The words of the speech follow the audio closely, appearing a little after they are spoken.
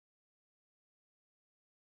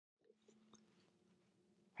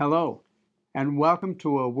Hello, and welcome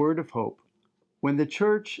to A Word of Hope, when the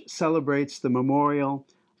Church celebrates the memorial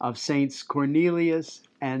of Saints Cornelius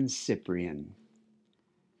and Cyprian.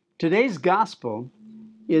 Today's Gospel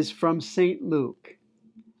is from St. Luke,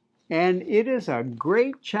 and it is a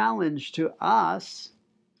great challenge to us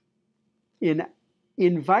in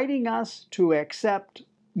inviting us to accept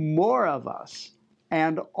more of us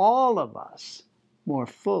and all of us more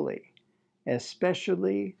fully,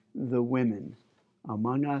 especially the women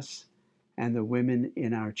among us and the women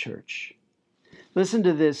in our church. Listen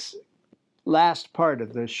to this last part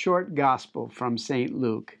of the short gospel from St.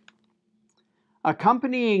 Luke.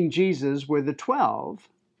 Accompanying Jesus were the 12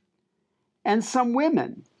 and some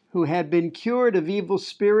women who had been cured of evil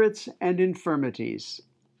spirits and infirmities.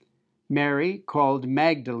 Mary, called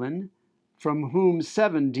Magdalene, from whom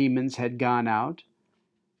 7 demons had gone out,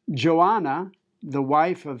 Joanna, the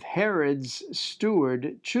wife of Herod's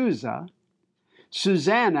steward Chuza,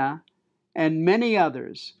 Susanna, and many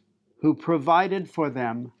others who provided for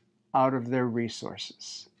them out of their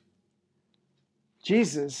resources.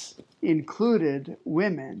 Jesus included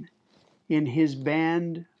women in his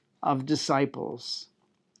band of disciples.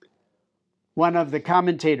 One of the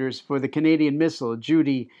commentators for the Canadian Missal,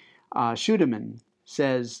 Judy Schudeman,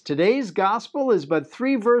 says, "Today's gospel is but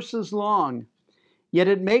 3 verses long, yet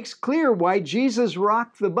it makes clear why Jesus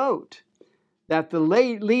rocked the boat that the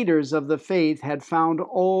late leaders of the faith had found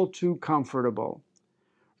all too comfortable.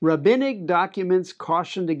 Rabbinic documents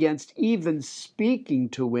cautioned against even speaking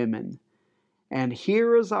to women, and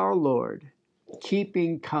here is our Lord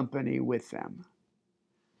keeping company with them."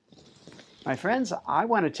 My friends, I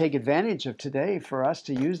want to take advantage of today for us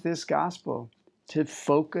to use this gospel to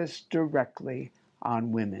focus directly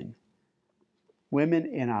on women. Women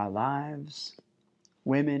in our lives,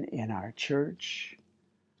 women in our church,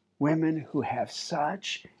 women who have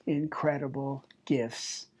such incredible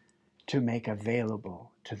gifts to make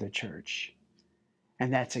available to the church.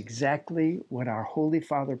 And that's exactly what our Holy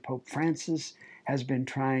Father, Pope Francis, has been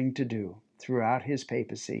trying to do throughout his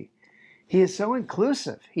papacy. He is so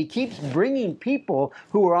inclusive. He keeps bringing people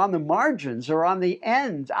who are on the margins or on the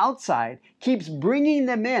ends outside, keeps bringing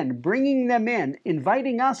them in,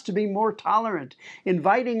 inviting us to be more tolerant,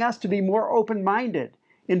 inviting us to be more open-minded,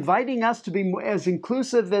 inviting us to be as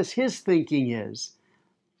inclusive as his thinking is.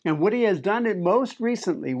 And what he has done it most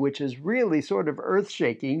recently, which is really sort of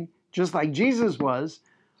earth-shaking, just like Jesus was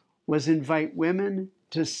invite women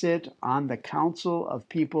to sit on the council of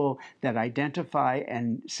people that identify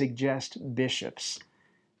and suggest bishops,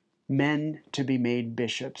 men to be made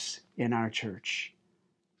bishops in our church.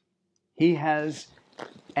 He has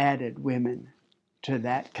added women to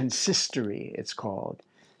that consistory, it's called,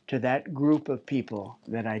 to that group of people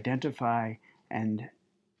that identify and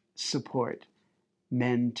support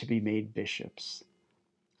men to be made bishops.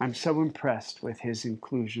 I'm so impressed with his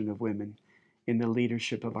inclusion of women in the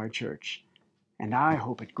leadership of our church, and I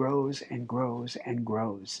hope it grows and grows and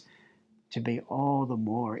grows to be all the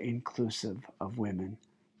more inclusive of women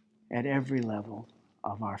at every level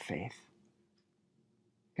of our faith.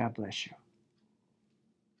 God bless you.